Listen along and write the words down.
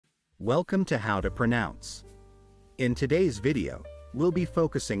Welcome to How to Pronounce. In today's video, we'll be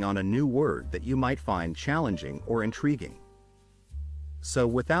focusing on a new word that you might find challenging or intriguing. So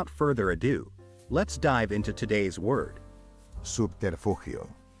without further ado, let's dive into today's word, Subterfugio.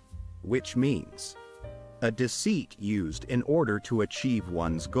 which means a deceit used in order to achieve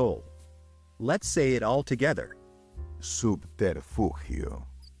one's goal. Let's say it all together. Subterfugio.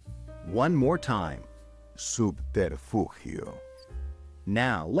 One more time. Subterfugio.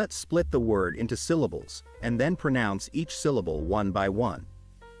 Now let's split the word into syllables and then pronounce each syllable one by one.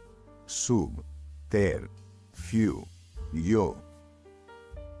 Subterfugio.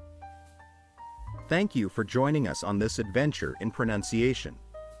 Thank you for joining us on this adventure in pronunciation.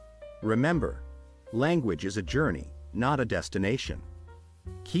 Remember, language is a journey, not a destination.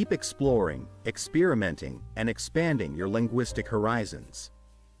 Keep exploring, experimenting, and expanding your linguistic horizons.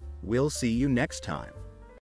 We'll see you next time.